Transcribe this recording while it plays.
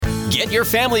Get your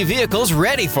family vehicles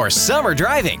ready for summer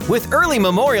driving with early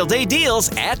Memorial Day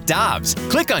deals at Dobbs.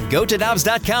 Click on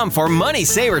GoToDobbs.com for money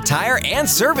saver tire and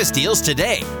service deals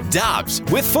today. Dobbs,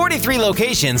 with 43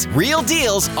 locations, real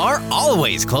deals are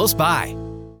always close by.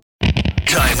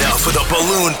 Time now for the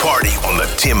Balloon Party on the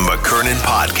Tim McKernan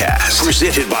Podcast.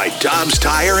 Presented by Dobbs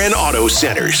Tire and Auto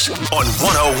Centers on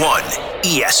 101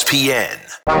 ESPN.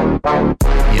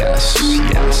 Yes.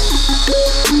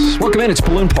 Welcome in. It's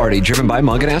Balloon Party, driven by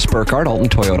McKernan, Burkhardt, Alton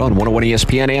Toyota on 101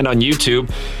 ESPN and on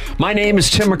YouTube. My name is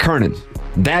Tim McKernan.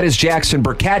 That is Jackson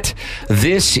Burkett.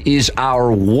 This is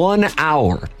our 1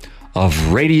 hour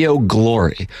of radio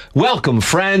glory. Welcome,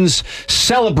 friends.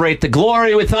 Celebrate the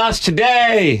glory with us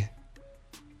today.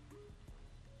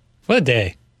 What a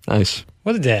day. Nice.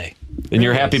 What a day. And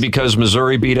you're happy because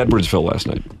Missouri beat Edwardsville last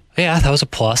night. Yeah, that was a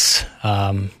plus.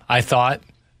 I thought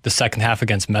the second half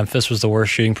against Memphis was the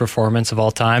worst shooting performance of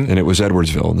all time. And it was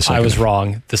Edwardsville in the second half. I was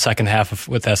wrong. The second half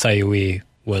with SIUE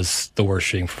was the worst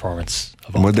shooting performance of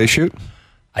all time. What did they shoot?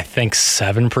 I think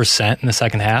 7% in the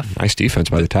second half. Nice defense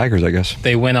by the Tigers, I guess.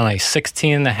 They went on a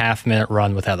 16-and-a-half-minute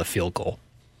run without a field goal.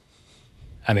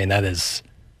 I mean, that is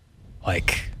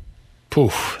like...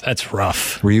 Poof, that's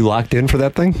rough. Were you locked in for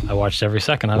that thing? I watched every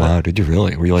second of it. Wow, did you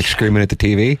really? Were you like screaming at the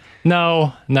TV?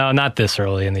 No, not this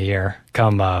early in the year.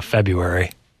 Come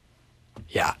February.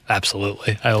 Yeah,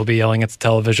 absolutely. I will be yelling at the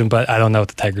television, but I don't know what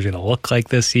the Tigers are going to look like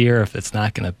this year. If it's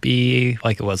not going to be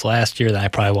like it was last year, then I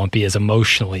probably won't be as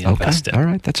emotionally invested. All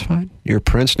right, that's fine. You're a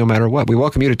Prince no matter what. We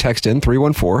welcome you to text in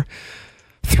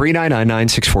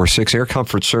 314-399-9646, Air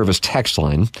Comfort Service text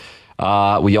line.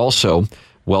 We also...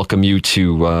 welcome you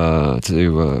to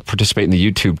participate in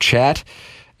the YouTube chat.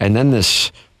 And then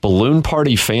this Balloon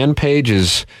Party fan page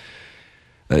is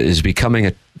becoming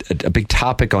a big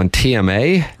topic on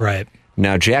TMA. Right.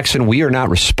 Now, Jackson, we are not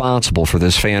responsible for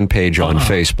this fan page on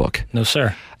Facebook. No,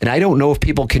 sir. And I don't know if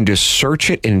people can just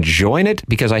search it and join it,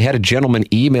 because I had a gentleman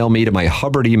email me to my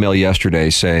Hubbard email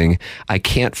yesterday saying, I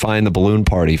can't find the Balloon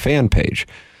Party fan page.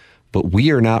 But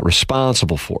we are not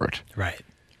responsible for it. Right.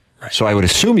 Right. So I would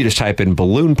assume you just type in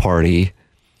Balloon Party.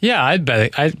 Yeah, I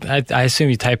bet. I assume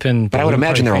you type in. But I would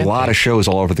imagine there are a lot of shows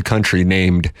all over the country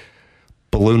named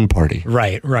Balloon Party.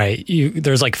 Right.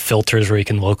 There's like filters where you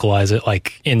can localize it,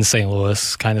 like in St.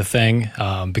 Louis kind of thing.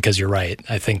 Because you're right.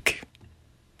 I think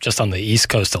just on the East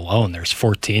Coast alone, there's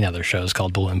 14 other shows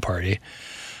called Balloon Party.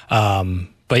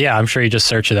 But yeah, I'm sure you just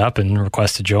search it up and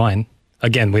request to join.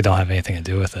 Again, we don't have anything to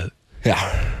do with it.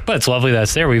 Yeah. But it's lovely that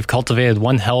it's there. We've cultivated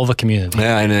one hell of a community.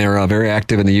 Yeah, and they're very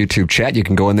active in the YouTube chat. You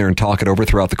can go in there and talk it over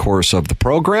throughout the course of the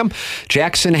program.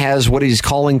 Jackson has what he's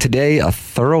calling today a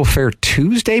Thoroughfare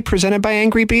Tuesday presented by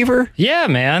Angry Beaver. Yeah,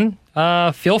 man.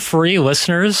 Feel free,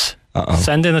 listeners.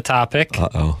 Send in a topic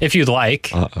if you'd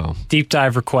like. Deep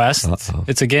dive request.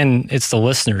 It's the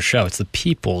listener's show. It's the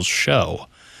people's show.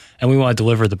 And we want to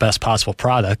deliver the best possible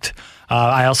product.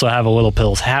 I also have a Little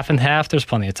Pills half and half. There's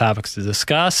plenty of topics to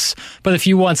discuss. But if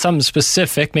you want something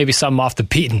specific, maybe something off the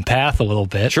beaten path a little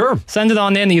bit, sure, send it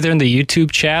on in either in the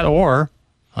YouTube chat or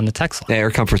on the text line.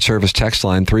 Air Comfort Service text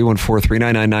line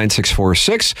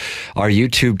 314-399-9646. Our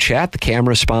YouTube chat. The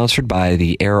camera is sponsored by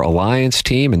the Air Alliance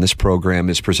team, and this program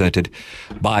is presented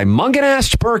by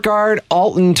McKernan, Burkhardt,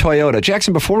 Alton Toyota.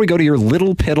 Jackson, before we go to your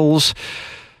Little Piddles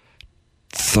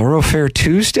Thoroughfare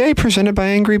Tuesday presented by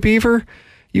Angry Beaver,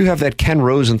 you have that Ken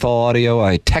Rosenthal audio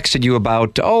I texted you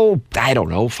about, I don't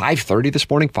know, 5:30 this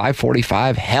morning,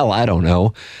 5:45, hell, I don't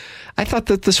know. I thought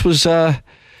that this was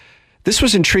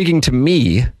intriguing to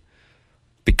me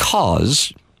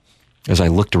because as I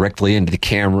looked directly into the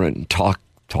camera and talked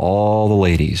to all the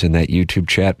ladies in that YouTube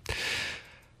chat,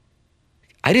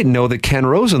 I didn't know that Ken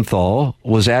Rosenthal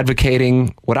was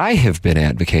advocating what I have been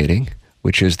advocating,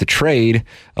 which is the trade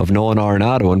of Nolan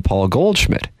Arenado and Paul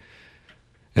Goldschmidt.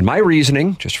 And my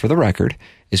reasoning, just for the record,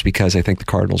 is because I think the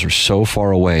Cardinals are so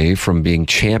far away from being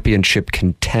championship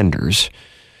contenders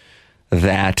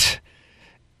that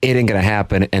it ain't going to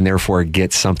happen, and therefore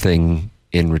get something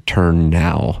in return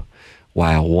now,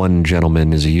 while one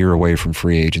gentleman is a year away from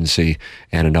free agency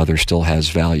and another still has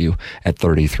value at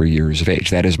 33 years of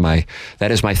age. That is my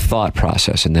thought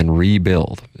process, and then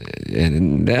rebuild.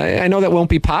 And I know that won't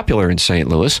be popular in St.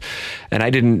 Louis, and I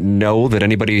didn't know that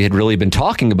anybody had really been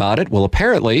talking about it. Well,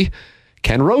 apparently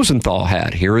Ken Rosenthal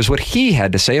had. Here is what he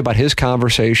had to say about his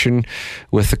conversation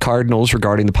with the Cardinals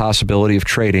regarding the possibility of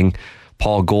trading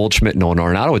Paul Goldschmidt and Nolan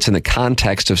Arenado. It's in the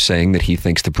context of saying that he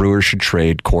thinks the Brewers should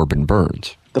trade Corbin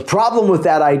Burns. The problem with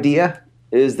that idea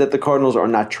is that the Cardinals are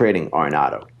not trading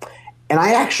Arenado. And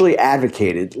I actually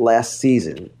advocated last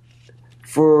season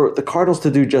for the Cardinals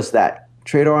to do just that,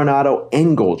 trade Arenado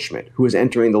and Goldschmidt, who is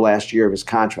entering the last year of his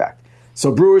contract.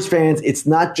 So Brewers fans, it's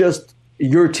not just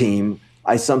your team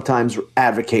I sometimes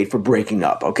advocate for breaking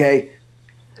up, okay?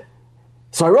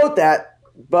 So I wrote that,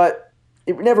 but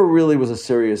it never really was a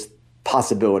serious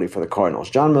possibility for the Cardinals.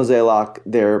 John Mozeliak,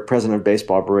 their president of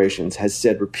baseball operations, has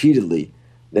said repeatedly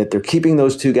that they're keeping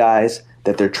those two guys,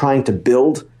 that they're trying to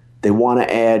build. They want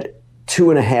to add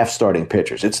 2.5 starting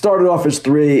pitchers. It started off as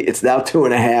 3. It's now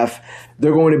 2.5.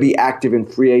 They're going to be active in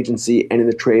free agency and in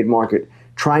the trade market,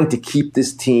 trying to keep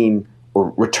this team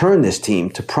or return this team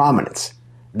to prominence.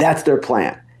 That's their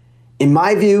plan. In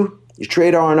my view, you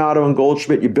trade Arenado and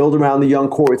Goldschmidt, you build around the young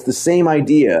core. It's the same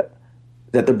idea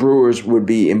that the Brewers would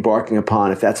be embarking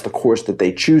upon if that's the course that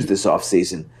they choose this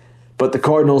offseason. But the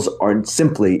Cardinals are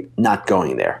simply not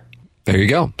going there. There you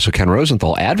go. So Ken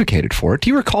Rosenthal advocated for it. Do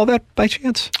you recall that by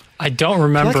chance? I don't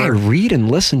remember. I read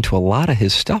and listen to a lot of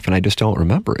his stuff, and I just don't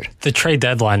remember it. The trade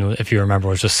deadline, if you remember,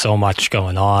 was just so much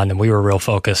going on, and we were real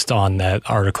focused on that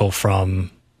article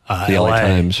from the LA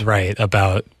Times, right,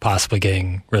 about possibly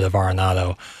getting rid of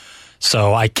Arenado.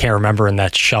 So I can't remember in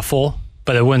that shuffle,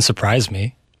 but it wouldn't surprise me.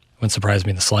 It wouldn't surprise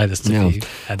me in the slightest if he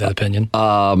had that opinion.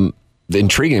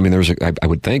 Intriguing. I mean, I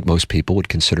would think most people would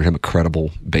consider him a credible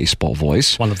baseball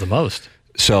voice. One of the most.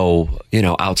 So,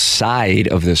 outside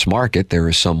of this market, there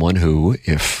is someone who,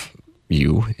 if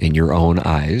you, in your own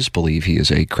eyes, believe he is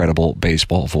a credible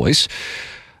baseball voice,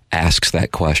 asks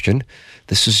that question.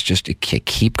 This is just, I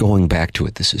keep going back to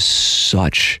it. This is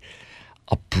such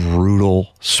a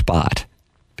brutal spot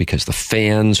because the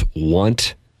fans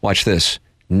want, watch this,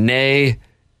 nay,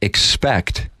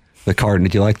 expect the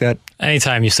Cardinals. Did you like that?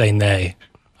 Anytime you say nay,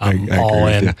 I'm all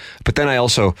in. You. But then I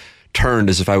also turned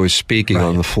as if I was speaking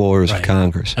on the floors of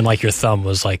Congress. And like your thumb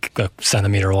was like a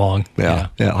centimeter long. Yeah,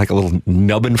 like a little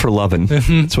nubbin for lovin'.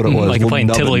 That's what it was. Like playing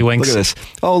tiddlywinks. Look at this.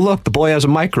 Oh, look, the boy has a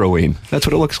microween. That's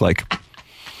what it looks like.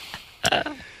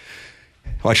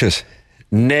 Watch this.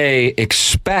 Nay,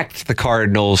 expect the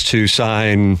Cardinals to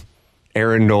sign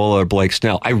Aaron Nola or Blake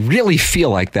Snell. I really feel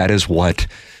like that is what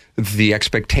the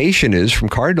expectation is from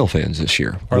Cardinal fans this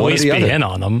year. Or at least be in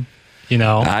on them,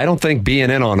 I don't think being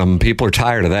in on them, people are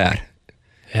tired of that.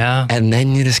 Yeah. And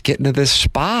then you just get into this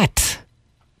spot.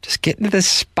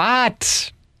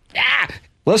 Yeah.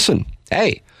 Listen,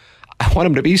 hey, I want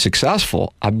them to be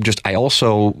successful. I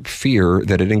also fear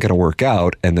that it ain't going to work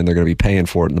out, and then they're going to be paying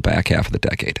for it in the back half of the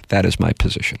decade. That is my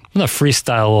position. I'm going to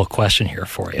freestyle a little question here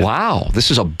for you. Wow.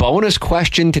 This is a bonus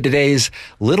question to today's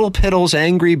Little Piddles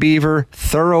Angry Beaver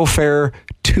Thoroughfare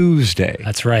Tuesday.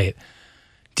 That's right.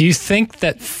 Do you think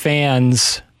that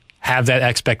fans have that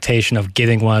expectation of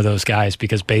getting one of those guys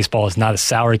because baseball is not a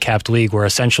salary-capped league where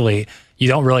essentially you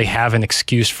don't really have an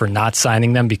excuse for not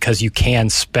signing them because you can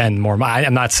spend more money?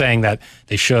 I'm not saying that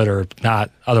they should or not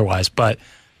otherwise, but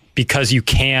because you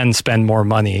can spend more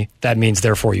money, that means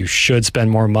therefore you should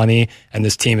spend more money, and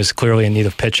this team is clearly in need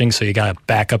of pitching, so you got to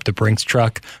back up the Brinks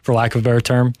truck, for lack of a better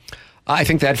term? I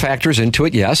think that factors into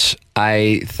it, yes.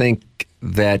 I think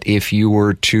that if you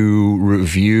were to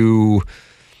review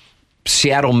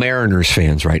Seattle Mariners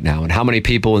fans right now, and how many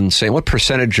people what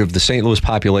percentage of the St. Louis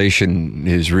population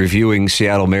is reviewing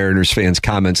Seattle Mariners fans'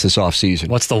 comments this offseason?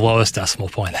 What's the lowest decimal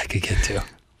point I could get to?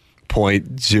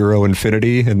 0.0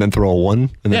 infinity, and then throw a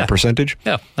 1 and then a percentage?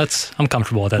 Yeah, I'm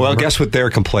comfortable with that. Well, guess what they're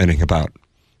complaining about?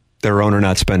 Their owner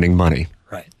not spending money.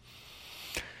 Right.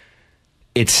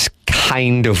 It's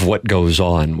kind of what goes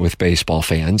on with baseball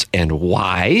fans. And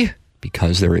why?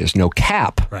 Because there is no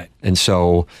cap. Right. And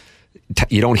so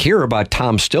you don't hear about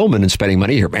Tom Stillman and spending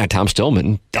money here. Man, Tom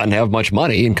Stillman doesn't have much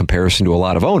money in comparison to a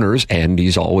lot of owners, and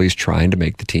he's always trying to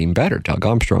make the team better. Doug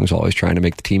Armstrong's always trying to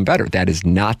make the team better. That is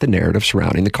not the narrative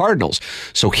surrounding the Cardinals.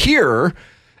 So here,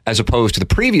 as opposed to the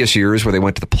previous years where they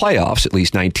went to the playoffs, at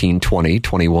least 19, 20,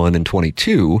 21, and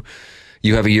 22,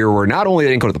 you have a year where not only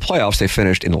they didn't go to the playoffs, they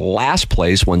finished in last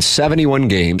place, won 71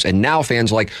 games, and now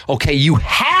fans are like, okay, you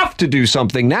have to do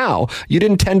something now. You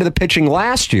didn't tend to the pitching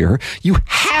last year. You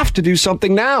have to do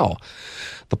something now.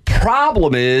 The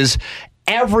problem is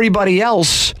everybody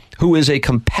else who is a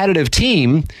competitive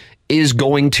team is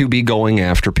going to be going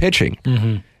after pitching.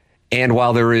 Mm-hmm. And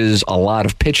while there is a lot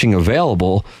of pitching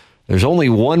available, there's only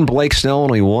one Blake Snell,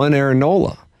 only one Aaron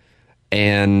Nola.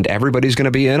 And everybody's going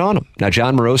to be in on them. Now,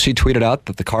 John Morosi tweeted out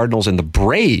that the Cardinals and the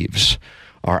Braves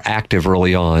are active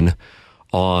early on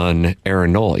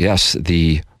Aaron Nola. Yes,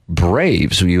 the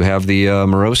Braves. You have the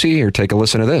Morosi. Here, take a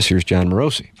listen to this. Here's John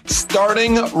Morosi.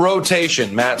 Starting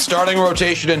rotation, Matt. Starting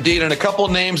rotation indeed. And a couple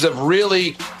of names have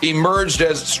really emerged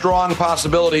as strong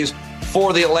possibilities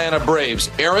for the Atlanta Braves.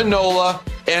 Aaron Nola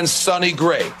and Sonny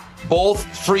Gray. both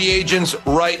free agents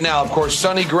right now. Of course,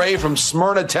 Sonny Gray from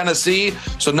Smyrna, Tennessee,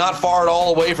 so not far at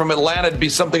all away from Atlanta. It'd be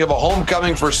something of a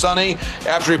homecoming for Sonny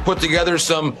after he put together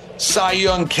some Cy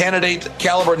Young candidate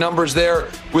caliber numbers there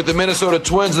with the Minnesota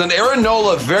Twins. And then Aaron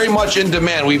Nola, very much in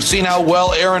demand. We've seen how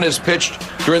well Aaron has pitched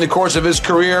during the course of his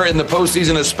career in the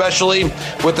postseason, especially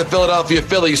with the Philadelphia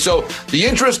Phillies. So the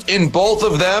interest in both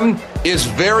of them is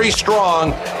very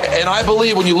strong. And I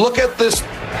believe when you look at this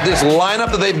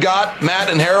lineup that they've got, Matt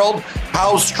and Harold,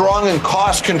 how strong and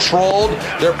cost-controlled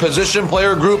their position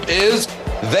player group is,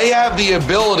 they have the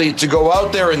ability to go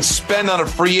out there and spend on a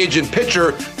free agent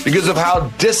pitcher because of how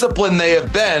disciplined they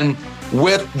have been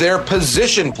with their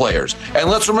position players. And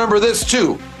let's remember this,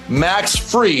 too. Max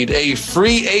Fried, a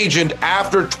free agent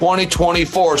after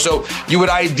 2024. So you would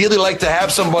ideally like to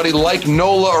have somebody like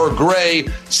Nola or Gray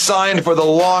signed for the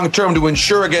long term to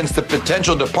ensure against the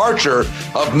potential departure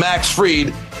of Max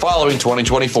Fried following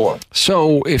 2024.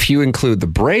 So if you include the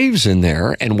Braves in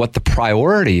there and what the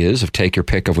priority is of take your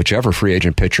pick of whichever free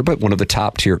agent pitcher, but one of the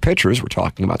top tier pitchers, we're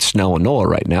talking about Snell and Nola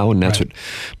right now, and that's what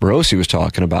Morosi was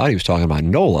talking about. He was talking about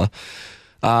Nola.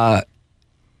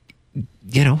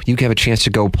 You have a chance to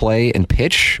go play and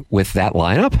pitch with that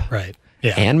lineup, right?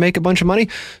 Yeah, and make a bunch of money.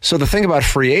 So the thing about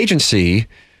free agency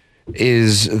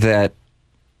is that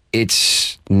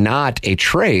it's not a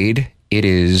trade; it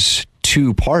is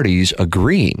two parties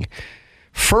agreeing.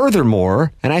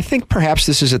 Furthermore, and I think perhaps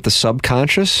this is at the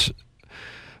subconscious,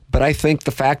 but I think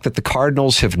the fact that the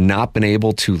Cardinals have not been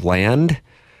able to land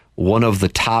one of the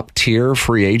top tier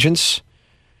free agents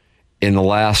in the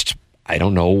last, I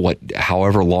don't know,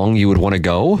 however long you would want to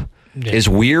go, as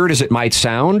weird as it might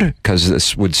sound, because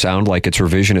this would sound like it's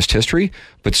revisionist history,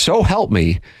 but so help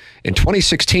me, in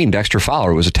 2016, Dexter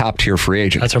Fowler was a top-tier free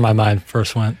agent. That's where my mind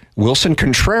first went. Wilson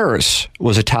Contreras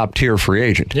was a top-tier free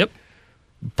agent. Yep.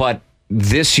 But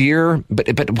this year,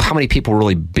 but how many people were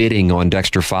really bidding on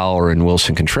Dexter Fowler and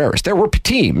Wilson Contreras? There were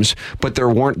teams, but there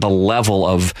weren't the level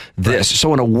of this. Right.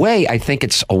 So in a way, I think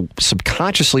it's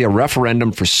subconsciously a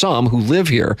referendum for some who live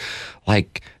here.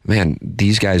 Like, man,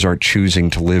 these guys aren't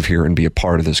choosing to live here and be a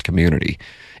part of this community.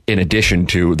 In addition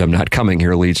to them not coming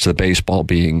here leads to the baseball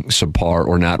being subpar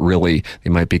or not really.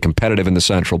 They might be competitive in the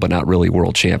Central, but not really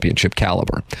world championship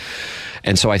caliber.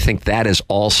 And so I think that is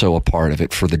also a part of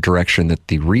it for the direction that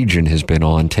the region has been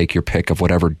on. Take your pick of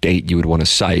whatever date you would want to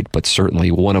cite, but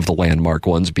certainly one of the landmark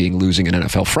ones being losing an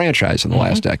NFL franchise in the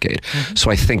last decade. Mm-hmm.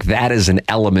 So I think that is an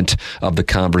element of the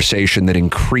conversation that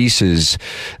increases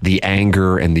the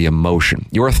anger and the emotion.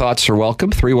 Your thoughts are welcome.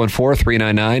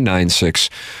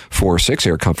 314-399-9646,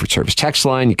 Air Comfort Service text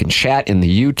line. You can chat in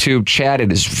the YouTube chat.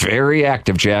 It is very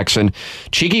active, Jackson.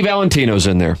 Cheeky Valentino's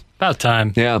in there. About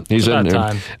time. Yeah, he's in there.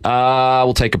 Time.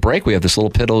 We'll take a break. We have this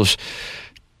little Piddles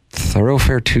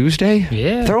Thoroughfare Tuesday?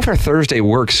 Yeah. Thoroughfare Thursday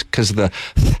works because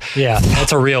Yeah,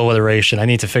 that's a real alliteration. I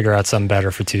need to figure out something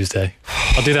better for Tuesday.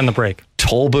 I'll do that in the break.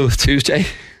 Toll Booth Tuesday?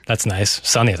 That's nice.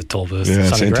 Sunny at the toll booth. Yeah,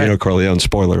 Santino Corleone,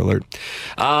 spoiler alert.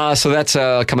 So that's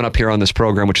coming up here on this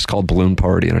program, which is called Balloon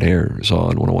Party, and it airs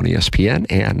on 101 ESPN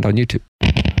and on YouTube.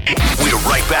 We're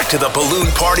right back to the Balloon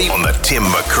Party on the Tim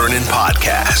McKernan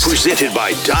Podcast. Presented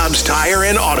by Dobbs Tire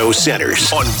and Auto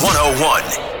Centers on 101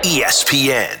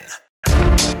 ESPN.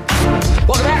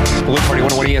 Welcome back. Balloon Party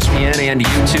 101 ESPN and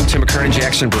YouTube. Tim McKernan,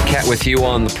 Jackson Burkett with you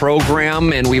on the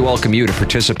program, and we welcome you to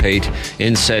participate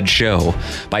in said show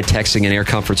by texting an Air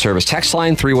Comfort Service text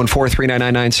line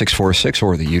 314-399-9646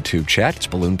 or the YouTube chat. It's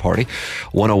Balloon Party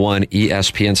 101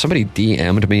 ESPN. Somebody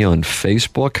DM'd me on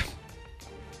Facebook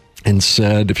and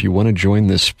said, if you want to join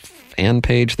this fan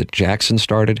page that Jackson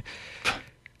started.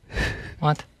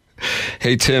 What?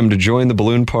 Hey, Tim, to join the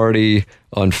Balloon Party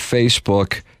on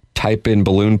Facebook, type in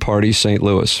Balloon Party St.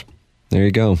 Louis. There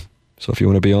you go. So if you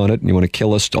want to be on it and you want to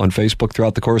kill us on Facebook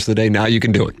throughout the course of the day, now you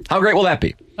can do it. How great will that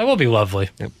be? That will be lovely.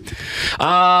 Yep.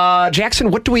 Jackson,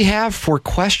 what do we have for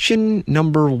question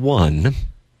number 1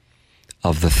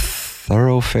 of the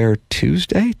Thoroughfare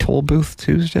Tuesday, Toll Booth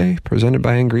Tuesday, presented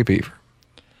by Angry Beaver?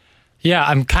 Yeah,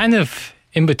 I'm kind of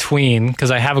in between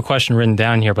because I have a question written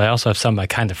down here, but I also have some I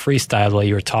kind of freestyled while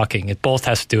you were talking. It both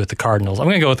has to do with the Cardinals. I'm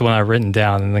going to go with the one I've written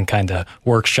down and then kind of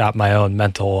workshop my own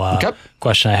mental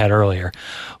question I had earlier.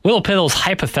 Will Piddle's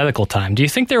hypothetical time. Do you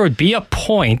think there would be a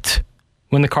point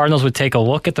when the Cardinals would take a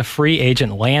look at the free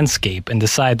agent landscape and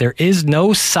decide there is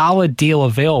no solid deal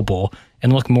available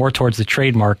and look more towards the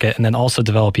trade market and then also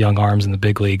develop young arms in the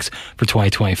big leagues for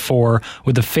 2024?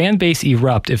 Would the fan base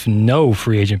erupt if no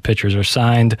free agent pitchers are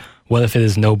signed? What if it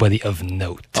is nobody of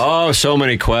note? Oh, so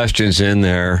many questions in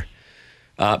there.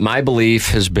 My belief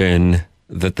has been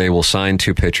that they will sign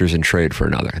 2 pitchers and trade for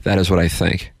another. That is what I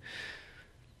think.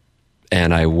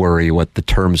 And I worry what the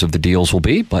terms of the deals will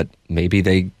be, but maybe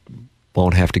they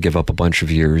won't have to give up a bunch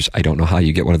of years. I don't know how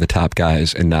you get one of the top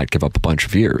guys and not give up a bunch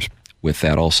of years. With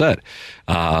that all said,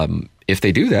 if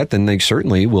they do that, then they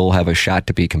certainly will have a shot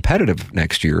to be competitive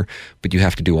next year, but you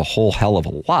have to do a whole hell of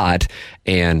a lot,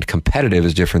 and competitive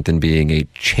is different than being a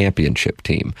championship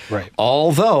team. Right.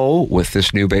 Although, with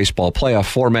this new baseball playoff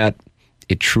format,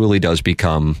 it truly does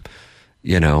become,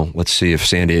 let's see if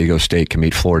San Diego State can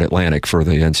meet Florida Atlantic for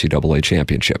the NCAA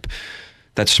championship.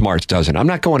 That's smart, doesn't it? I'm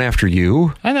not going after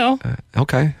you. I know.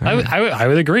 Okay. I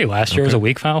would agree. Last year was a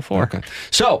weak Final Four. Okay.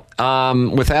 So,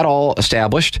 with that all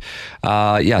established,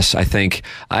 yes, I think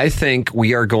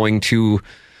we're going to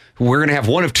have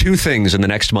one of two things in the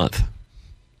next month.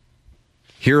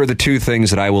 Here are the two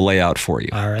things that I will lay out for you.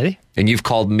 All righty. And you've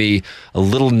called me a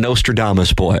little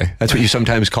Nostradamus boy. That's what you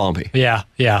sometimes call me. Yeah.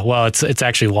 Well, it's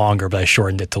actually longer, but I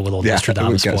shortened it to little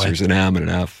Nostradamus boy. There's an M and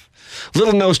an F.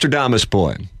 Little Nostradamus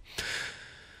boy.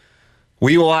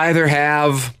 We will either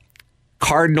have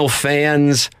Cardinal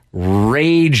fans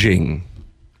raging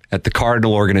at the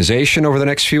Cardinal organization over the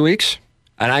next few weeks.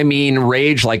 And I mean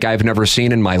rage like I've never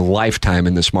seen in my lifetime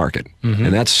in this market. Mm-hmm.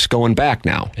 And that's going back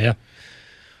now. Yeah.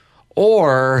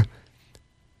 Or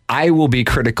I will be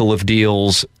critical of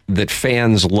deals that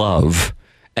fans love,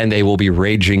 and they will be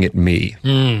raging at me.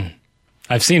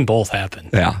 I've seen both happen.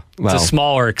 Yeah. Well, to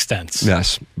smaller extents.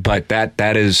 Yes. But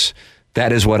that is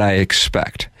what I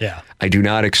expect. Yeah. I do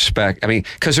not expect,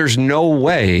 because there's no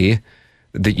way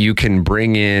that you can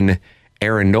bring in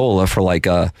Aaron Nola for like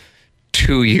a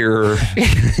 2-year,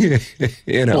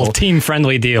 little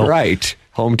team-friendly deal. Right.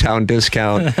 Hometown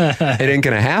discount. It ain't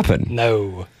going to happen.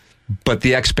 No. But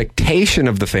the expectation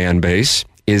of the fan base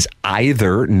is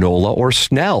either Nola or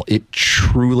Snell. It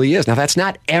truly is. Now, that's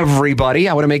not everybody.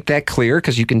 I want to make that clear,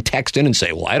 because you can text in and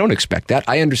say, well, I don't expect that.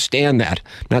 I understand that.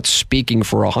 I'm not speaking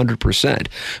for 100%.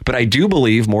 But I do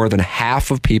believe more than half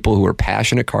of people who are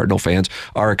passionate Cardinal fans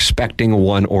are expecting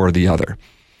one or the other.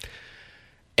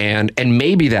 And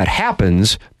maybe that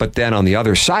happens, but then on the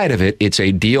other side of it, it's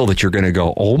a deal that you're going to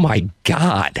go, oh my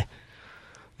God.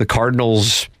 The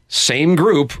Cardinals, same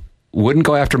group, wouldn't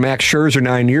go after Max Scherzer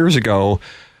 9 years ago,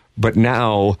 but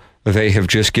now they have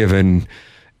just given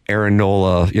Aaron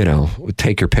Nola,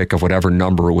 take your pick of whatever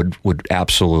number would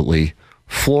absolutely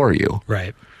floor you.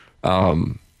 Right.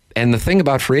 And the thing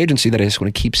about free agency that I just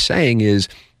want to keep saying is,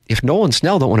 if Nola and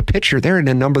Snell don't want a pitcher, they're in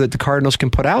a number that the Cardinals can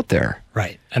put out there.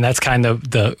 Right. And that's kind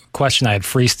of the question I had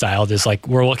freestyled, is like,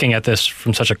 we're looking at this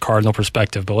from such a Cardinal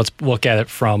perspective, but let's look at it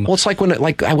from... Well, it's like when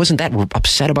I wasn't that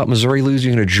upset about Missouri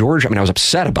losing to Georgia. I was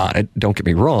upset about it, don't get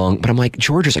me wrong, but I'm like,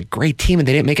 Georgia's a great team and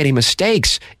they didn't make any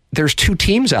mistakes. There's two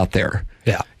teams out there.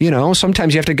 Yeah.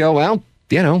 Sometimes you have to go, well,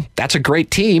 that's a great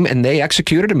team, and they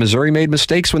executed, and Missouri made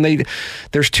mistakes when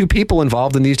there's two people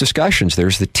involved in these discussions.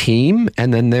 There's the team,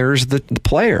 and then there's the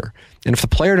player. And if the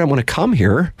player doesn't want to come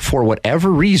here for whatever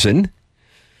reason,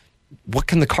 what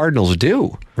can the Cardinals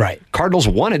do? Right. Cardinals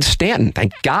wanted Stanton.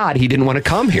 Thank God he didn't want to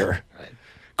come here. Right.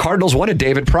 Cardinals wanted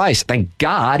David Price. Thank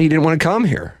God he didn't want to come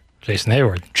here. Jason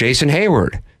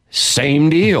Hayward. Same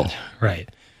deal. Right.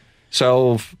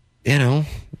 So,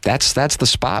 that's the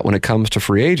spot when it comes to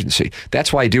free agency.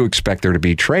 That's why I do expect there to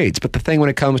be trades. But the thing when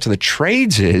it comes to the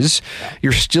trades is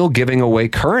you're still giving away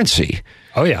currency.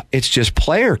 Oh, yeah. It's just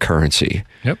player currency.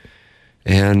 Yep.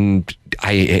 And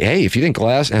if you think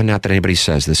and not that anybody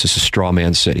says this is a straw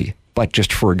man city, but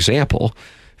just for example,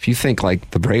 if you think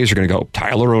like the Braves are going to go,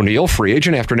 Tyler O'Neill, free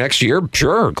agent after next year,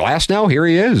 sure, Glasnow, here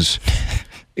he is.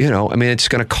 It's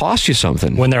going to cost you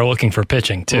something. When they're looking for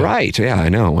pitching, too. Right, yeah, I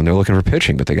know. When they're looking for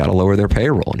pitching, but they got to lower their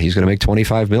payroll, and he's going to make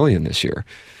 $25 million this year.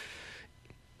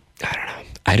 I don't know.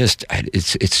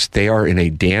 They are in a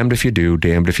damned if you do,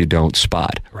 damned if you don't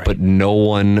spot. Right. But no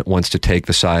one wants to take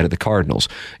the side of the Cardinals.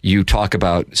 You talk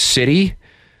about City,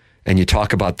 and you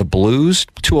talk about the Blues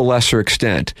to a lesser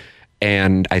extent.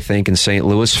 And I think in St.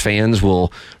 Louis, fans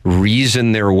will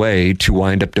reason their way to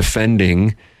wind up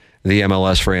defending the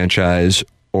MLS franchise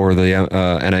or the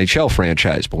NHL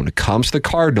franchise. But when it comes to the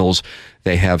Cardinals,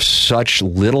 they have such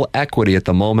little equity at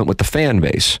the moment with the fan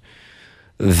base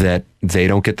that they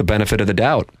don't get the benefit of the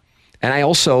doubt. And I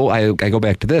go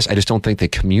back to this, I just don't think they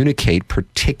communicate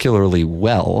particularly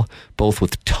well, both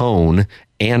with tone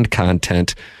and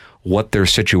content, what their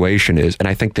situation is. And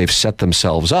I think they've set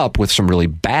themselves up with some really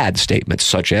bad statements,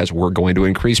 such as, we're going to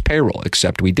increase payroll,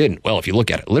 except we didn't. Well, if you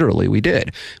look at it, literally, we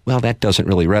did. Well, that doesn't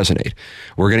really resonate.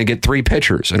 We're going to get 3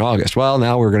 pitchers in August. Well,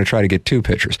 now we're going to try to get 2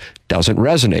 pitchers. Doesn't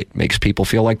resonate. Makes people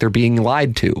feel like they're being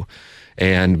lied to.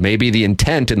 And maybe the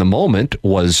intent in the moment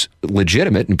was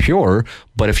legitimate and pure,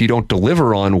 but if you don't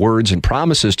deliver on words and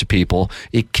promises to people,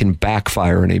 it can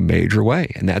backfire in a major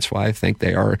way. And that's why I think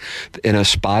they are in a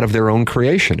spot of their own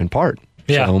creation, in part.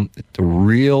 Yeah. So it's a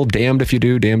real damned if you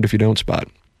do, damned if you don't spot.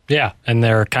 Yeah, and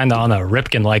they're kind of on a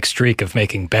Ripken-like streak of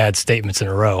making bad statements in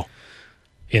a row.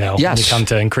 Yes. When you come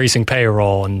to increasing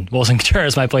payroll, and Wilson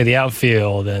Contreras might play the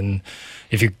outfield, and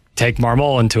if you take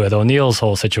Marmol into it, O'Neill's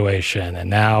whole situation, and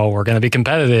now we're going to be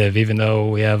competitive, even though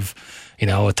we have,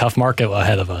 a tough market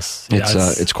ahead of us.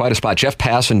 It's quite a spot. Jeff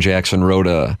Passon-Jackson wrote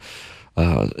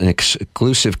an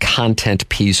exclusive content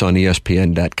piece on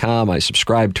ESPN.com. I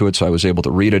subscribed to it, so I was able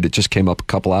to read it. It just came up a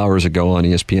couple hours ago on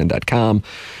ESPN.com.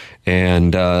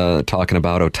 And talking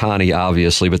about Ohtani,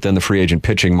 obviously, but then the free agent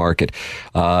pitching market.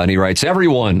 And he writes,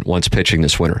 everyone wants pitching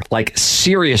this winter. Like,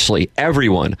 seriously,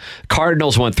 everyone.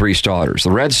 Cardinals want 3 starters. The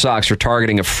Red Sox are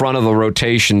targeting a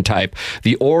front-of-the-rotation type.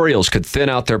 The Orioles could thin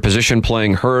out their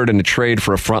position-playing herd in a trade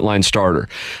for a frontline starter.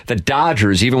 The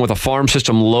Dodgers, even with a farm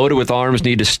system loaded with arms,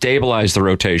 need to stabilize the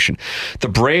rotation. The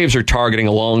Braves are targeting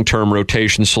a long-term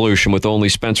rotation solution with only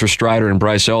Spencer Strider and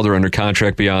Bryce Elder under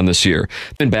contract beyond this year.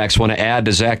 Diamondbacks want to add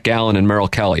to Zach Gallen and Merrill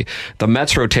Kelly. The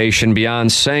Mets rotation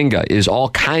beyond Senga is all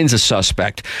kinds of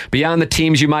suspect. Beyond the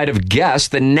teams you might have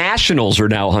guessed, the Nationals are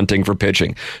now hunting for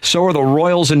pitching. So are the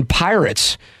Royals and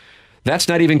Pirates. That's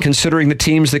not even considering the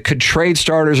teams that could trade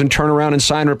starters and turn around and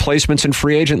sign replacements in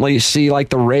free agency like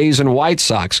the Rays and White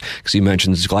Sox, because he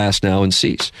mentions Glass now and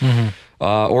Cease.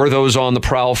 Or those on the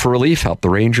prowl for relief help, the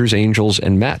Rangers, Angels,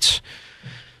 and Mets.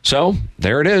 So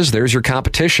there it is. There's your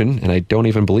competition. And I don't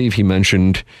even believe he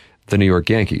mentioned the New York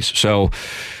Yankees. So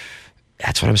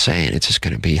that's what I'm saying. It's just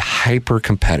going to be hyper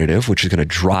competitive, which is going to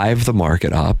drive the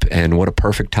market up. And what a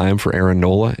perfect time for Aaron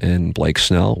Nola and Blake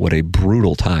Snell. What a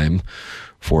brutal time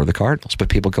for the Cardinals. But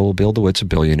people go, well, Bill DeWitt's a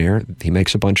billionaire. He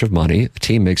makes a bunch of money. The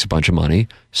team makes a bunch of money.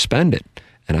 Spend it.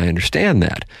 And I understand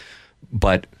that.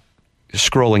 But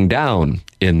scrolling down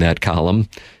in that column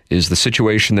is the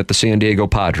situation that the San Diego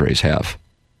Padres have.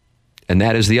 And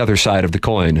that is the other side of the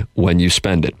coin when you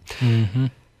spend it. Mm-hmm.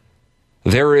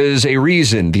 There is a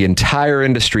reason the entire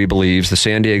industry believes the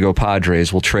San Diego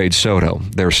Padres will trade Soto,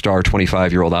 their star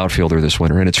 25-year-old outfielder, this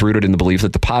winter, and it's rooted in the belief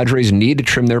that the Padres need to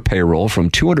trim their payroll from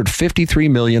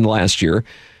 $253 million last year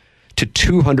to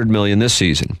 $200 million this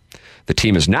season. The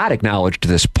team has not acknowledged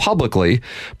this publicly,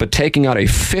 but taking out a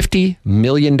 $50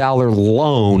 million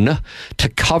loan to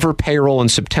cover payroll in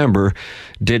September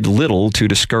did little to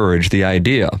discourage the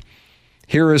idea.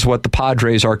 Here is what the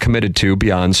Padres are committed to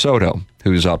beyond Soto,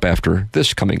 who's up after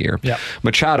this coming year. Yep.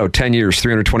 Machado, 10 years,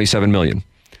 $327 million.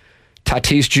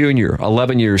 Tatis Jr.,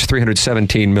 11 years,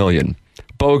 $317 million.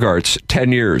 Bogarts,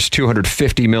 10 years,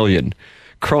 $250 million.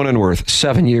 Cronenworth,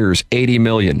 7 years, $80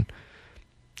 million.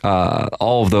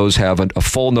 All of those have a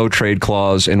full no-trade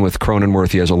clause, and with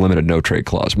Cronenworth, he has a limited no-trade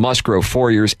clause. Musgrove, 4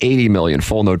 years, $80 million,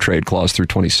 full no-trade clause through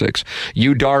 26.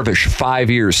 Yu Darvish, 5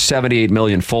 years, $78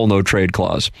 million, full no-trade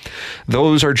clause.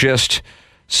 Those are just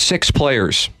 6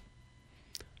 players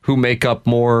who make up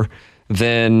more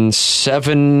than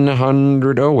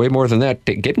 700, way more than that,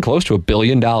 getting close to $1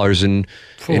 billion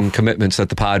in commitments that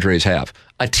the Padres have.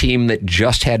 A team that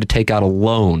just had to take out a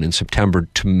loan in September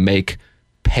to make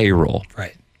payroll.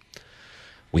 Right.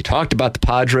 We talked about the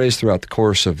Padres throughout the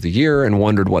course of the year and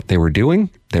wondered what they were doing.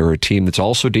 They were a team that's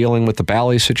also dealing with the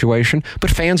Bally situation, but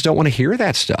fans don't want to hear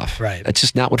that stuff. Right. That's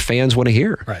just not what fans want to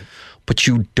hear. Right. But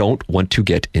you don't want to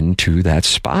get into that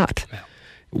spot. No.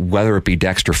 Whether it be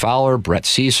Dexter Fowler, Brett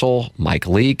Cecil, Mike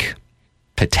Leake,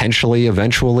 potentially,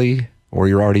 eventually, or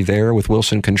you're already there with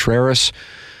Wilson Contreras,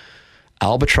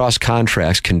 albatross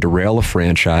contracts can derail a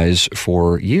franchise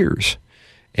for years.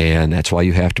 And that's why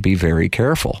you have to be very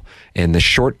careful. And the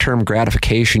short-term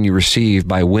gratification you receive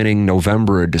by winning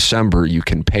November or December, you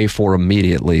can pay for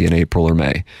immediately in April or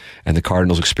May. And the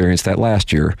Cardinals experienced that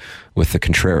last year with the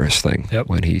Contreras thing,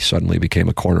 when he suddenly became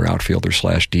a corner outfielder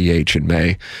 / DH in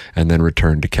May and then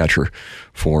returned to catcher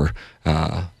for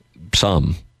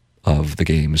some of the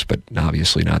games, but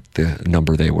obviously not the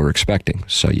number they were expecting.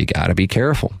 So you got to be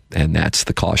careful. And that's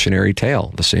the cautionary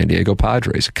tale. The San Diego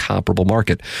Padres, a comparable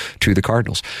market to the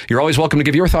Cardinals. You're always welcome to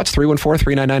give your thoughts,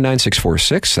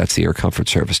 314-399-9646. That's the Air Comfort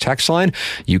Service text line.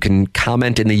 You can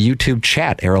comment in the YouTube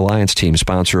chat. Air Alliance team,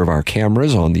 sponsor of our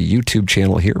cameras on the YouTube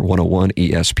channel here, 101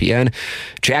 ESPN.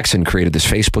 Jackson created this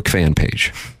Facebook fan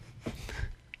page.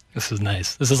 This is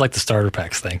nice. This is like the starter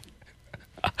packs thing.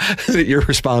 You're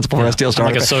responsible for STL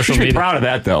Starter. Like a social media. You should be proud of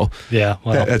that, though. Yeah,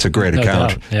 well, that's a great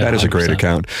account. Yeah, that is 100%. A great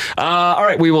account. All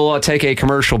right, we will take a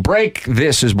commercial break.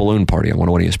 This is Balloon Party on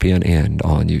 101 ESPN and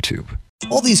on YouTube.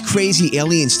 All these crazy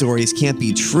alien stories can't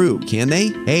be true, can they?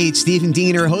 Hey, it's Stephen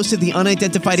Diener, host of the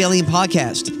Unidentified Alien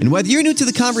Podcast. And whether you're new to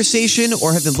the conversation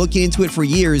or have been looking into it for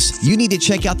years, you need to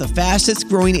check out the fastest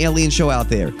growing alien show out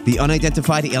there, the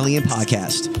Unidentified Alien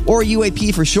Podcast, or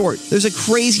UAP for short. There's a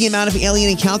crazy amount of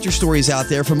alien encounter stories out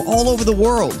there from all over the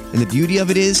world. And the beauty of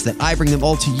it is that I bring them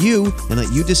all to you and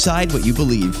let you decide what you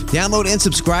believe. Download and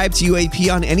subscribe to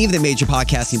UAP on any of the major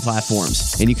podcasting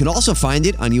platforms. And you can also find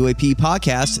it on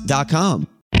UAPpodcast.com.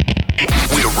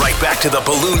 We're right back to the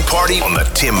balloon party on the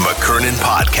Tim McKernan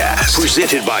Podcast.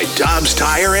 Presented by Dobbs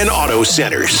Tire and Auto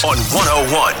Centers on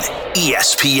 101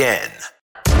 ESPN.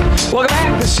 Welcome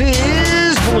back. This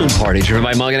is Balloon Party, driven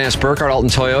by Mug & Ass Burkhardt, Alton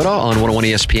Toyota on 101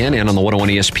 ESPN and on the 101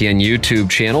 ESPN YouTube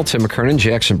channel. Tim McKernan,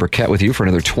 Jackson Burkett with you for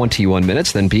another 21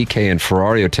 minutes. Then BK and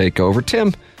Ferrario take over.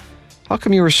 Tim, how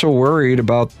come you were so worried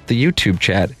about the YouTube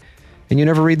chat and you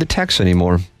never read the text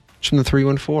anymore? It's from the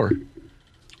 314.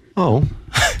 Oh.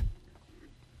 I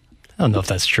don't know if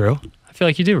that's true. I feel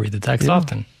like you do read the text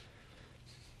often.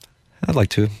 I'd like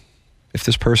to. If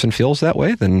this person feels that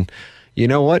way, then you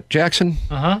know what, Jackson?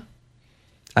 Uh-huh.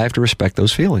 I have to respect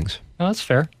those feelings. Oh, that's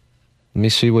fair. Let me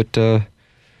see what Tim,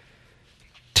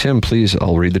 please,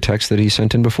 I'll read the text that he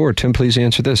sent in before. Tim, please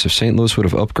answer this. If St. Louis would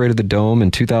have upgraded the Dome in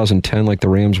 2010 like the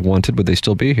Rams wanted, would they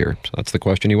still be here? So that's the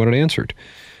question he wanted answered.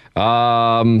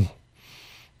 I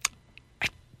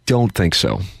don't think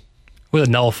so. Would have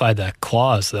nullified that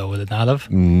clause, though, would it not have?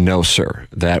 No, sir.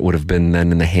 That would have been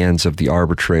then in the hands of the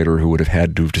arbitrator who would have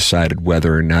had to have decided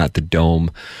whether or not the Dome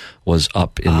was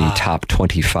up in the top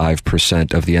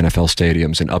 25% of the NFL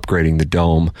stadiums, and upgrading the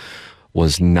Dome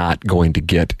was not going to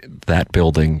get that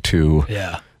building to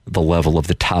the level of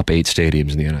the top 8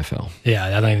 stadiums in the NFL. Yeah,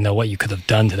 I don't even know what you could have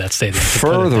done to that stadium.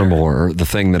 Furthermore, the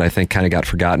thing that I think kind of got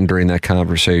forgotten during that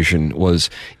conversation was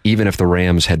even if the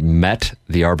Rams had met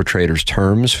the arbitrator's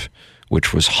terms,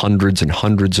 which was hundreds and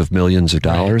hundreds of millions of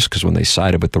dollars, because when they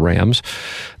sided with the Rams,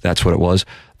 that's what it was.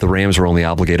 The Rams were only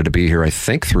obligated to be here, I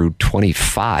think, through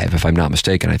 25, if I'm not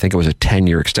mistaken. I think it was a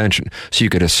 10-year extension. So you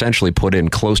could essentially put in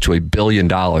close to $1 billion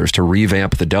to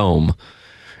revamp the Dome,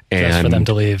 and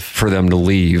just for them to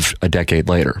leave a decade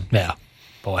later. Yeah,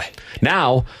 boy.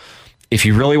 Now, if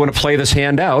you really want to play this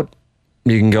hand out,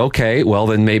 you can go, okay, well,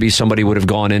 then maybe somebody would have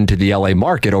gone into the LA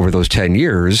market over those 10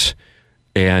 years,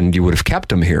 and you would have kept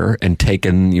them here and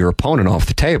taken your opponent off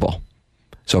the table.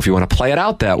 So if you want to play it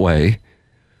out that way,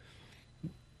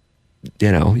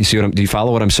 you know, you see what do you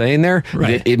follow what I'm saying there?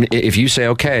 Right. If you say,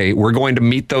 okay, we're going to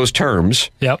meet those terms.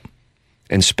 Yep.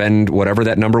 And spend whatever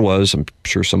that number was. I'm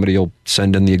sure somebody will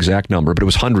send in the exact number, but it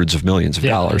was hundreds of millions of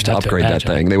dollars to upgrade that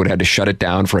thing. They would have had to shut it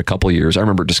down for a couple of years. I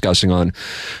remember discussing on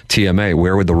TMA,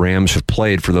 where would the Rams have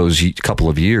played for those couple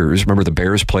of years? Remember the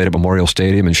Bears played at Memorial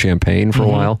Stadium in Champaign for a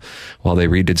while they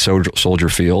redid Soldier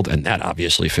Field, and that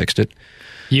obviously fixed it.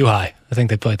 U-High. I think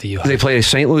they played at the U-High. They played at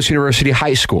St. Louis University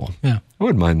High School. Yeah. I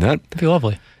wouldn't mind that. That'd be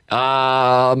lovely.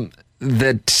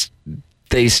 That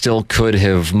they still could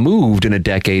have moved in a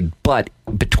decade, but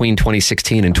between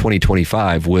 2016 and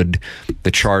 2025, would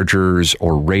the Chargers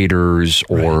or Raiders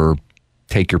or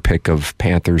take your pick of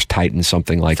Panthers, Titans,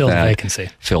 something like that,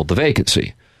 filled the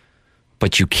vacancy.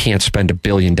 But you can't spend $1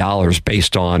 billion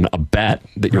based on a bet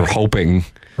that you're hoping.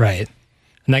 Right.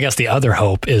 And I guess the other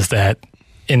hope is that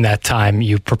in that time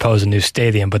you propose a new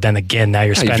stadium, but then again, now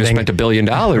you're spending... You just spent $1 billion.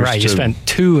 Right, you spent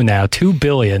 $2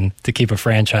 billion to keep a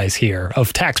franchise here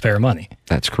of taxpayer money.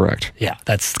 That's correct. Yeah,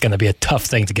 that's going to be a tough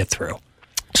thing to get through.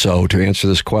 So to answer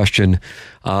this question,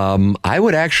 I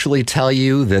would actually tell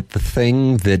you that the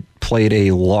thing that played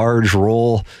a large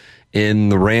role in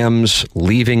the Rams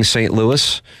leaving St.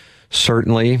 Louis,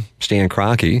 certainly Stan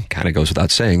Kroenke, kind of goes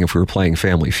without saying if we were playing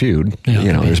Family Feud.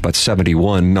 There's about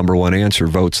 71 number one answer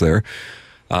votes there.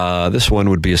 This one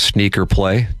would be a sneaker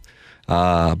play.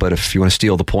 But if you want to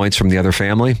steal the points from the other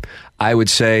family, I would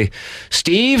say,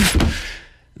 Steve,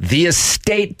 the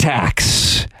estate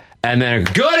tax. And then,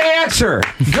 good answer.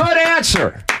 Good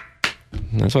answer.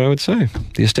 That's what I would say.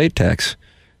 The estate tax.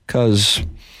 Because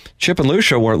Chip and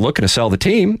Lucia weren't looking to sell the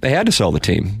team. They had to sell the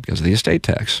team because of the estate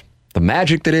tax. The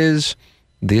magic that is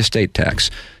the estate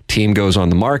tax. Team goes on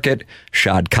the market.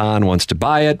 Shad Khan wants to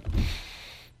buy it.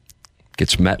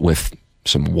 Gets met with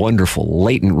some wonderful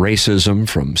latent racism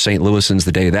from St. Louisans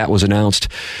the day that was announced.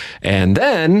 And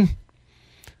then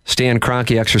Stan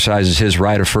Kroenke exercises his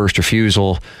right of first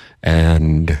refusal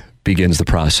and begins the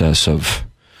process of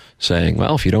saying,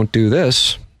 well, if you don't do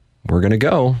this, we're going to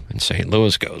go. And St.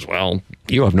 Louis goes, well,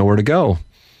 you have nowhere to go.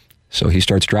 So he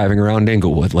starts driving around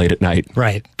Inglewood late at night.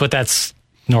 Right. But that's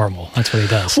normal. That's what he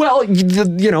does. Well,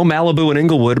 Malibu and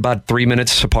Inglewood about 3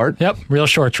 minutes apart. Yep, real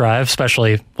short drive,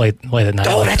 especially late at night.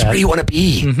 Oh, that's where you want to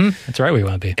be. Mm-hmm. That's right, we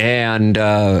want to be.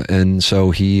 And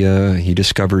so he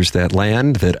discovers that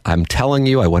land that I'm telling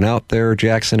you. I went out there,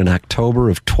 Jackson, in October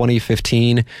of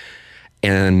 2015,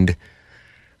 and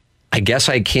I guess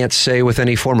I can't say with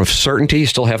any form of certainty.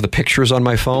 Still have the pictures on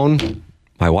my phone.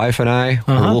 My wife and I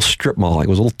were a little strip mall. It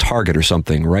was a little Target or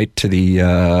something right to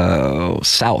the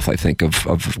south, I think,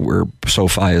 of where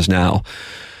SoFi is now.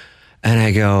 And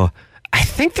I go, I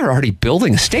think they're already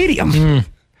building a stadium.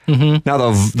 Mm-hmm.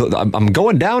 Now, I'm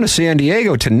going down to San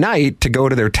Diego tonight to go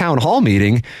to their town hall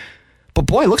meeting. But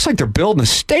boy, it looks like they're building a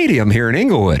stadium here in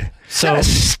Inglewood. Is that a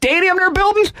stadium they're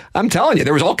building? I'm telling you,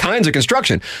 there was all kinds of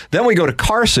construction. Then we go to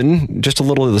Carson, just a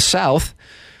little to the south.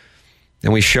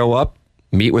 And we show up.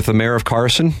 Meet with the mayor of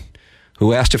Carson,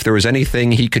 who asked if there was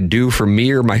anything he could do for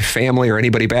me or my family or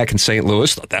anybody back in St.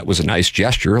 Louis. Thought that was a nice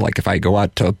gesture. Like if I go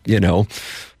out to,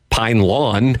 Pine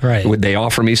Lawn, would they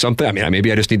offer me something? I mean,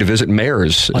 maybe I just need to visit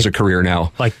mayors as a career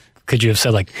now. Like, could you have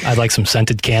said, I'd like some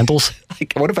scented candles?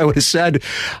 What if I would have said,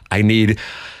 I need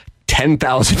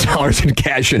 $10,000 in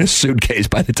cash in a suitcase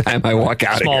by the time I walk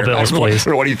out Small of here. bills, please.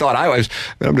 What do you thought I was?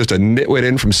 I'm just a nitwit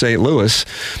in from St. Louis.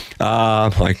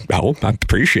 I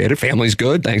appreciate it. Family's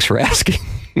good. Thanks for asking.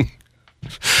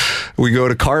 We go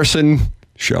to Carson,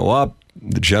 show up.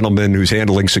 The gentleman who's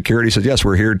handling security said, yes,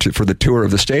 we're here for the tour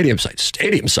of the stadium site.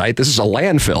 Stadium site? This is a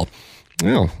landfill.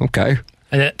 Oh, okay.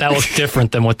 And that looked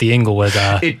different than what the Inglewood...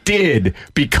 It did,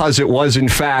 because it was, in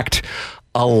fact,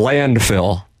 a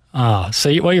landfill.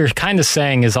 So what you're kind of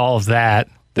saying is all of that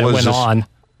went on.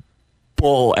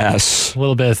 Bull S. A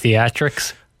little bit of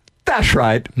theatrics. That's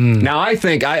right. Now,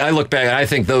 I look back and I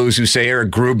think those who say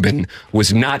Eric Grubman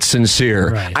was not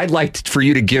sincere, I'd like for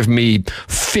you to give me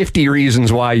 50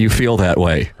 reasons why you feel that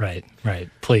way. Right.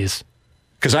 Please.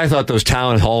 Because I thought those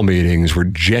town hall meetings were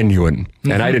genuine,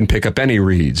 and I didn't pick up any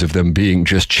reads of them being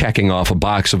just checking off a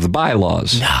box of the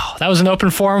bylaws. No, that was an open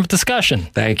forum of discussion.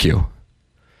 Thank you.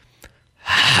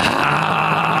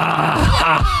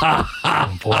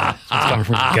 Oh boy, it's coming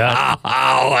from the gut.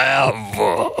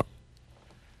 However,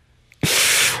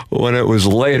 when it was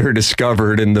later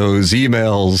discovered in those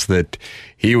emails that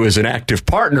he was an active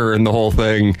partner in the whole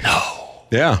thing,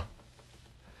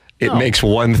 it makes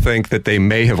one think that they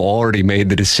may have already made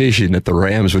the decision that the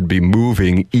Rams would be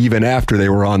moving even after they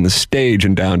were on the stage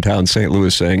in downtown St.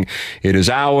 Louis saying, it is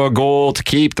our goal to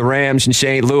keep the Rams in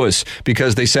St. Louis,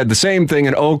 because they said the same thing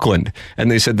in Oakland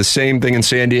and they said the same thing in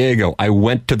San Diego. I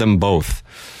went to them both.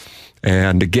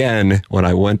 And again, when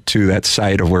I went to that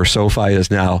site of where SoFi is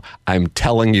now, I'm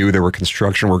telling you there were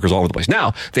construction workers all over the place.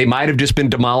 Now, they might have just been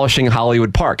demolishing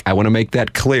Hollywood Park. I want to make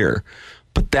that clear.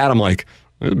 But that I'm like,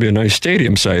 it would be a nice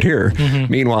stadium site here.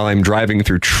 Mm-hmm. Meanwhile, I'm driving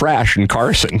through trash in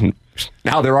Carson.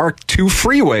 Now, there are two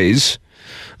freeways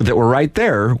that were right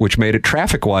there, which made it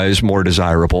traffic-wise more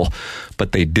desirable.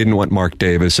 But they didn't want Mark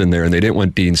Davis in there, and they didn't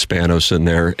want Dean Spanos in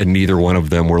there, and neither one of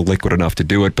them were liquid enough to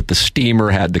do it. But the steamer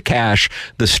had the cash.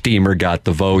 The steamer got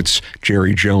the votes.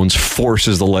 Jerry Jones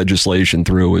forces the legislation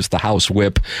through as the House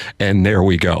whip, and there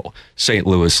we go. St.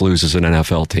 Louis loses an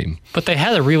NFL team. But they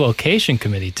had a relocation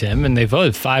committee, Tim, and they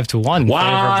voted 5-1 in favor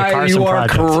of the Carson project. You are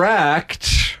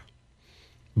correct.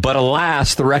 But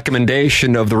alas, the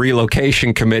recommendation of the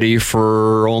relocation committee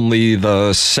for only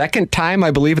the second time,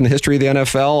 I believe, in the history of the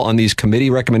NFL on these committee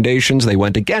recommendations, they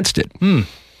went against it.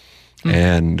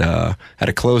 And had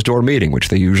a closed-door meeting, which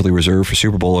they usually reserve for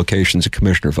Super Bowl locations and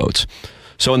commissioner votes.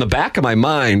 So in the back of my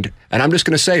mind, and I'm just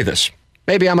going to say this,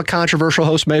 maybe I'm a controversial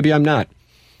host, maybe I'm not.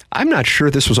 I'm not sure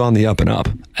this was on the up and up.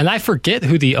 And I forget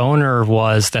who the owner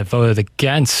was that voted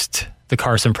against the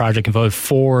Carson project and voted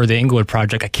for the Inglewood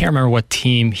project. I can't remember what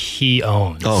team he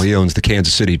owns. Oh, he owns the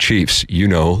Kansas City Chiefs. You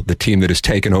know, the team that has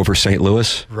taken over St.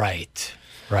 Louis. Right.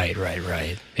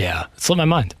 Yeah, it slipped my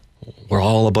mind. We're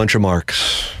all a bunch of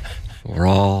marks. We're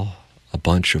all a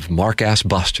bunch of mark-ass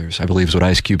busters, I believe is what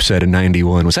Ice Cube said in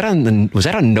 91. Was that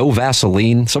on No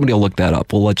Vaseline? Somebody will look that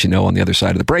up. We'll let you know on the other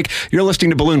side of the break. You're listening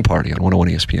to Balloon Party on 101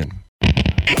 ESPN.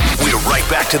 We're right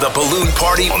back to the Balloon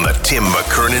Party on the Tim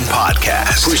McKernan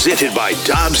Podcast. Presented by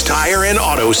Dobbs Tire and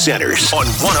Auto Centers on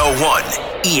 101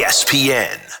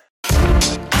 ESPN.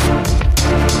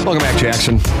 Welcome back,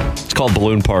 Jackson. It's called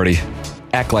Balloon Party.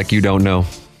 Act like you don't know.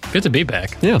 Good to be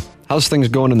back. Yeah. How's things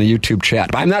going in the YouTube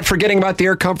chat? I'm not forgetting about the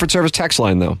Air Comfort Service text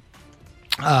line, though.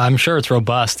 I'm sure it's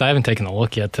robust. I haven't taken a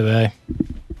look yet today.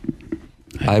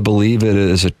 I believe it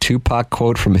is a Tupac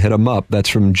quote from Hit 'Em Up. That's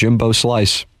from Jimbo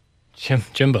Slice.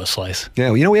 Jimbo Slice.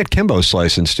 Yeah, we had Kimbo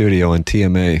Slice in studio on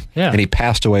TMA. Yeah. And he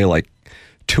passed away like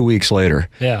 2 weeks later.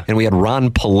 Yeah. And we had Ron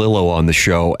Palillo on the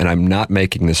show, and I'm not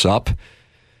making this up.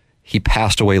 He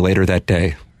passed away later that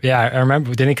day. Yeah, I remember.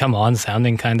 Didn't he come on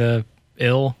sounding kind of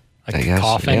ill? Like I guess,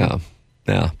 coughing?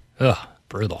 Yeah. Ugh,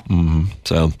 brutal. Mm-hmm.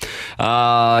 So,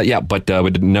 but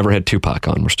we never had Tupac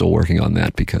on. We're still working on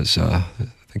that because I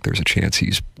think there's a chance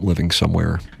he's living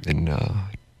somewhere in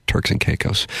Turks and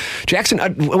Caicos. Jackson,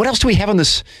 what else do we have on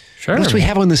this? Sure. What else do we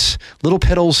have on this Little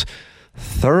Piddles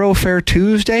Thoroughfare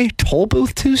Tuesday? Toll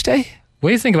Booth Tuesday? What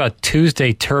do you think about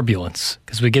Tuesday turbulence?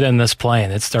 Because we get in this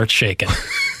plane, it starts shaking.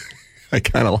 I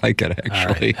kind of like it, actually. All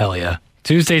right, hell yeah.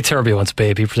 Tuesday turbulence,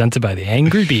 baby, presented by the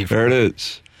Angry Beaver. There it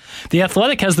is. The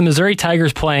Athletic has the Missouri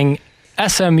Tigers playing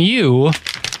SMU.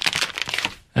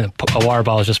 And a water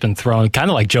ball has just been thrown, kind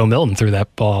of like Joe Milton threw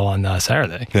that ball on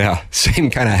Saturday. Yeah,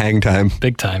 same kind of hang time.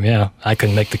 Big time, yeah. I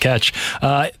couldn't make the catch.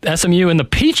 SMU in the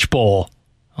Peach Bowl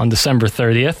on December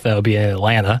 30th. That'll be in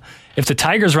Atlanta. If the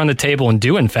Tigers run the table and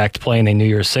do, in fact, play in a New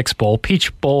Year's Six Bowl,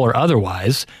 Peach Bowl or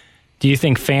otherwise, do you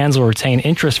think fans will retain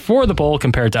interest for the bowl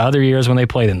compared to other years when they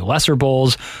played in the lesser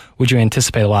bowls? Would you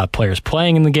anticipate a lot of players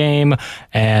playing in the game?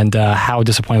 And how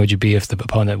disappointed would you be if the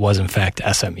opponent was, in fact,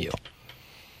 SMU?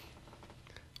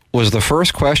 Was the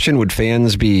first question, would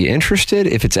fans be interested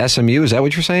if it's SMU? Is that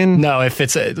what you're saying? No, if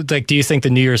it's like, do you think the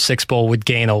New Year's Six Bowl would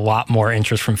gain a lot more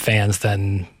interest from fans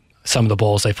than some of the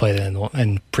bowls they played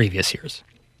in previous years?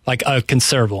 Like a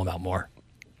considerable amount more.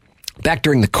 Back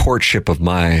during the courtship of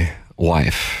my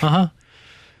wife,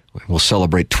 we'll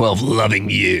celebrate 12 loving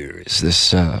years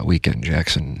this weekend,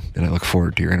 Jackson, and I look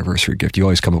forward to your anniversary gift. You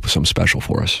always come up with something special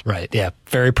for us. Right, yeah.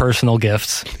 Very personal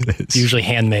gifts, usually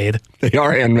handmade. They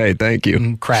are handmade, thank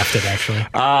you. Crafted, actually.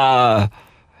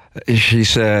 She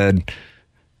said,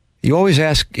 you always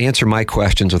answer my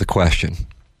questions with a question.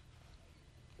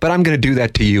 But I'm going to do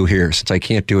that to you here since I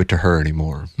can't do it to her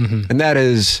anymore. Mm-hmm. And that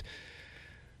is,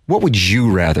 what would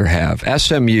you rather have?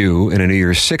 SMU in a New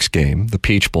Year's Six game, the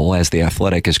Peach Bowl, as the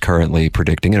Athletic is currently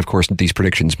predicting. And of course, these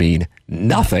predictions mean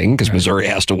nothing because Missouri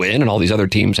has to win and all these other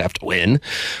teams have to win.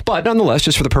 But nonetheless,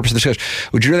 just for the purpose of discussion,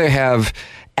 would you rather have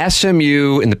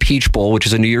SMU in the Peach Bowl, which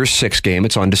is a New Year's Six game,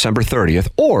 it's on December 30th,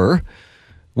 or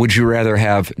would you rather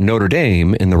have Notre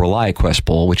Dame in the ReliaQuest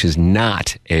Bowl, which is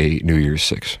not a New Year's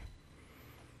Six?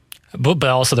 But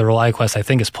also the ReliaQuest, I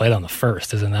think, is played on the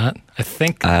 1st, isn't that? I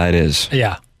think. It is.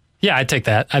 Yeah. Yeah, I'd take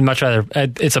that. I'd much rather,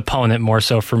 its opponent more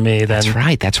so for me than. That's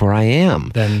right. That's where I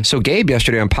am. So Gabe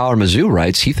yesterday on Power Mizzou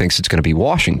writes he thinks it's going to be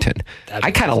Washington.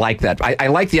 I kind of like that. I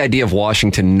like the idea of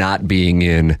Washington not being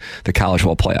in the College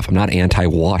Football Playoff. I'm not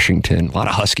anti-Washington. A lot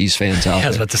of Huskies fans out there. I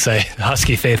was about to say,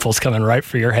 Husky faithful's coming right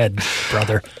for your head,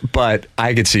 brother. But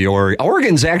I could see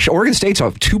Oregon State's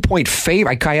a 2-point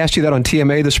favorite. I asked you that on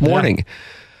TMA this morning. Yeah.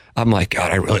 I'm like,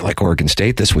 God, I really like Oregon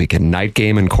State this weekend. Night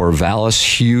game in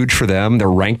Corvallis, huge for them. They're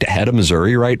ranked ahead of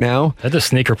Missouri right now. That's a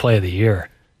sneaker play of the year.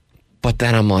 But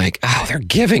then I'm like, they're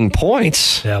giving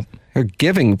points. Yep. They're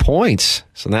giving points.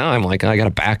 So now I'm like, I got to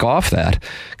back off that.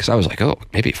 Because I was like,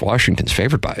 maybe if Washington's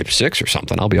favored by 6 or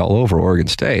something, I'll be all over Oregon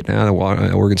State. Now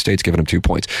Oregon State's giving them 2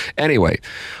 points. Anyway,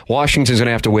 Washington's going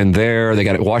to have to win there.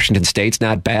 Washington State's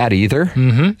not bad either.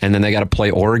 Mm-hmm. And then they got to play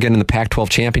Oregon in the Pac-12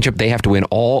 championship. They have to win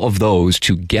all of those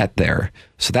to get there.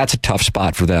 So that's a tough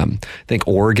spot for them. I think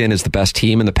Oregon is the best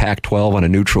team in the Pac-12 on a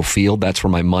neutral field. That's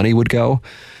where my money would go.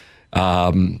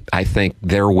 I think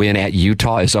their win at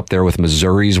Utah is up there with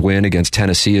Missouri's win against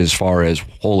Tennessee as far as,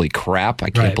 holy crap, I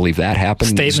can't believe that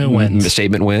happened.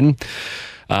 Statement win.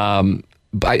 I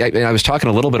was talking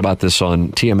a little bit about this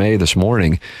on TMA this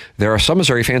morning. There are some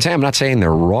Missouri fans, I'm not saying they're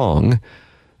wrong,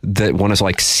 that want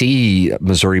to see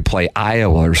Missouri play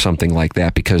Iowa or something like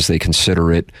that because they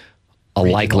consider it a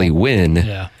likely win.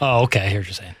 Yeah. Oh, okay. I hear what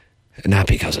you're saying. Not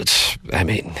because it's,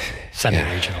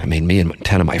 semi-regional. Me and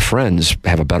 10 of my friends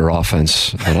have a better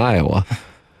offense than Iowa.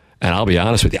 And I'll be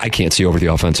honest with you, I can't see over the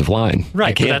offensive line.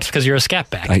 Right, but that's because you're a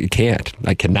scat back. I can't.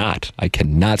 I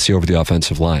cannot see over the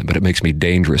offensive line, but it makes me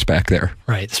dangerous back there.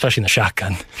 Right, especially in the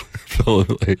shotgun.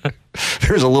 Absolutely.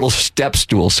 There's a little step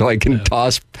stool so I can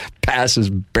toss passes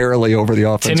barely over the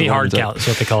offensive line. Timmy hard count is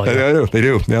what they call it. They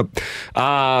do. Yep.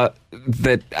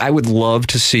 That I would love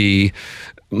to see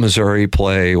Missouri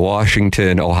play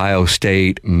Washington, Ohio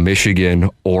State, Michigan,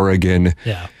 Oregon.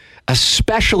 Yeah.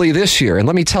 Especially this year. And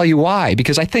let me tell you why.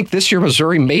 Because I think this year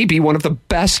Missouri may be one of the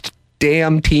best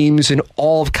damn teams in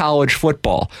all of college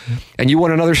football. And you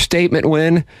want another statement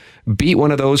win? Beat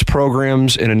one of those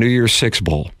programs in a New Year's Six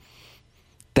Bowl.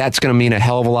 That's going to mean a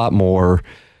hell of a lot more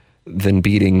than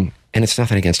beating, and it's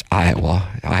nothing against Iowa.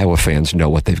 Iowa fans know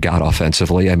what they've got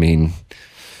offensively. And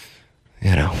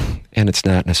it's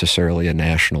not necessarily a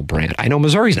national brand. I know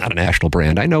Missouri's not a national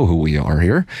brand. I know who we are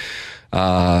here.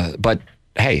 But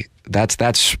hey,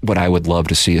 that's what I would love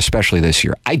to see, especially this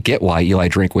year. I get why Eli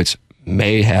Drinkwitz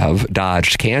may have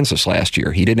dodged Kansas last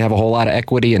year. He didn't have a whole lot of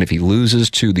equity, and if he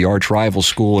loses to the arch rival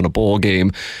school in a bowl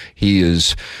game, he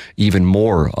is even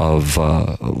more of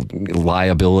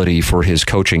liability for his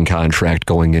coaching contract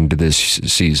going into this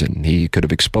season. He could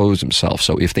have exposed himself.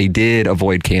 So if they did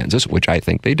avoid Kansas, which I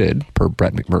think they did, per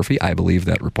Brett McMurphy, I believe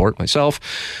that report myself,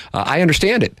 I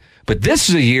understand it. But this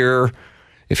is a year,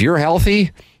 if you're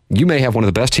healthy, you may have one of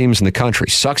the best teams in the country.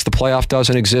 Sucks the playoff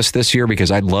doesn't exist this year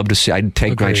because I'd love to see, I'd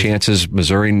take my chances.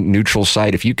 Missouri neutral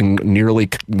site. If you can nearly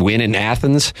win in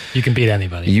Athens, you can beat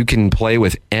anybody. You can play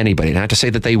with anybody. Not to say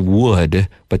that they would,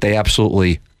 but they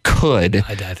absolutely could.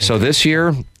 I think so this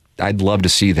year, I'd love to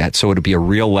see that. So it'd be a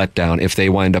real letdown if they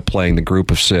wind up playing the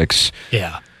group of 6.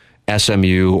 Yeah.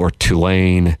 SMU or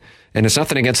Tulane. And it's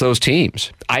nothing against those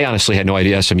teams. I honestly had no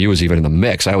idea SMU was even in the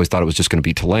mix. I always thought it was just going to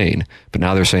be Tulane. But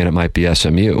now they're saying it might be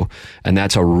SMU. And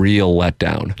that's a real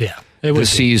letdown. Yeah.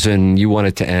 This season, you want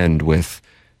it to end with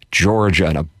Georgia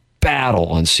in a battle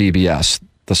on CBS.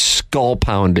 The skull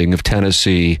pounding of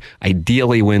Tennessee.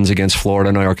 Ideally wins against Florida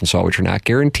and Arkansas, which are not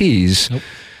guarantees. Nope.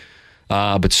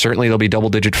 But certainly they'll be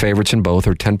double-digit favorites in both,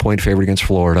 or 10-point favorite against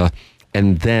Florida.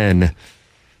 And then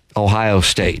Ohio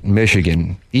State,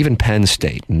 Michigan, even Penn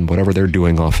State, and whatever they're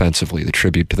doing offensively, the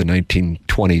tribute to the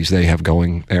 1920s they have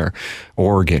going there.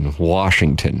 Oregon,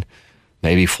 Washington,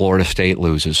 maybe Florida State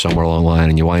loses somewhere along the line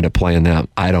and you wind up playing them.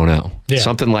 I don't know. Yeah.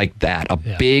 Something like that. A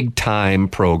big-time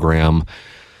program,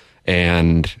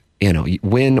 and,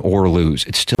 win or lose.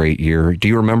 It's still a great year. Do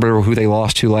you remember who they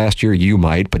lost to last year? You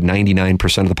might, but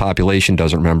 99% of the population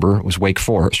doesn't remember. It was Wake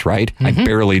Forest, right? Mm-hmm. I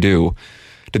barely do.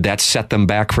 Did that set them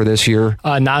back for this year?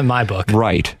 Not in my book.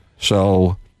 Right.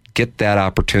 So get that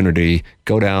opportunity.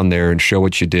 Go down there and show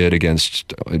what you did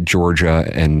against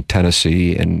Georgia and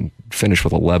Tennessee and finish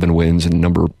with 11 wins and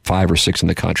number 5 or 6 in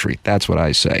the country. That's what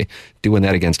I say. Doing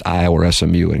that against Iowa or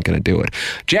SMU ain't going to do it.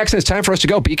 Jackson, it's time for us to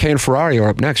go. BK and Ferrari are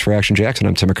up next for Action Jackson.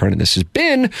 I'm Tim McKernan. This has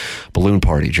been Balloon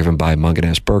Party, driven by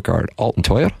Munganess, Burkhardt, Alton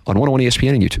Toyota on 101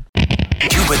 ESPN and YouTube.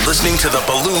 You've been listening to the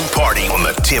Balloon Party on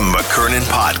the Tim McKernan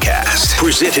Podcast.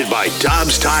 Presented by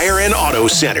Dobbs Tire and Auto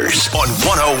Centers on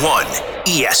 101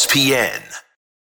 ESPN.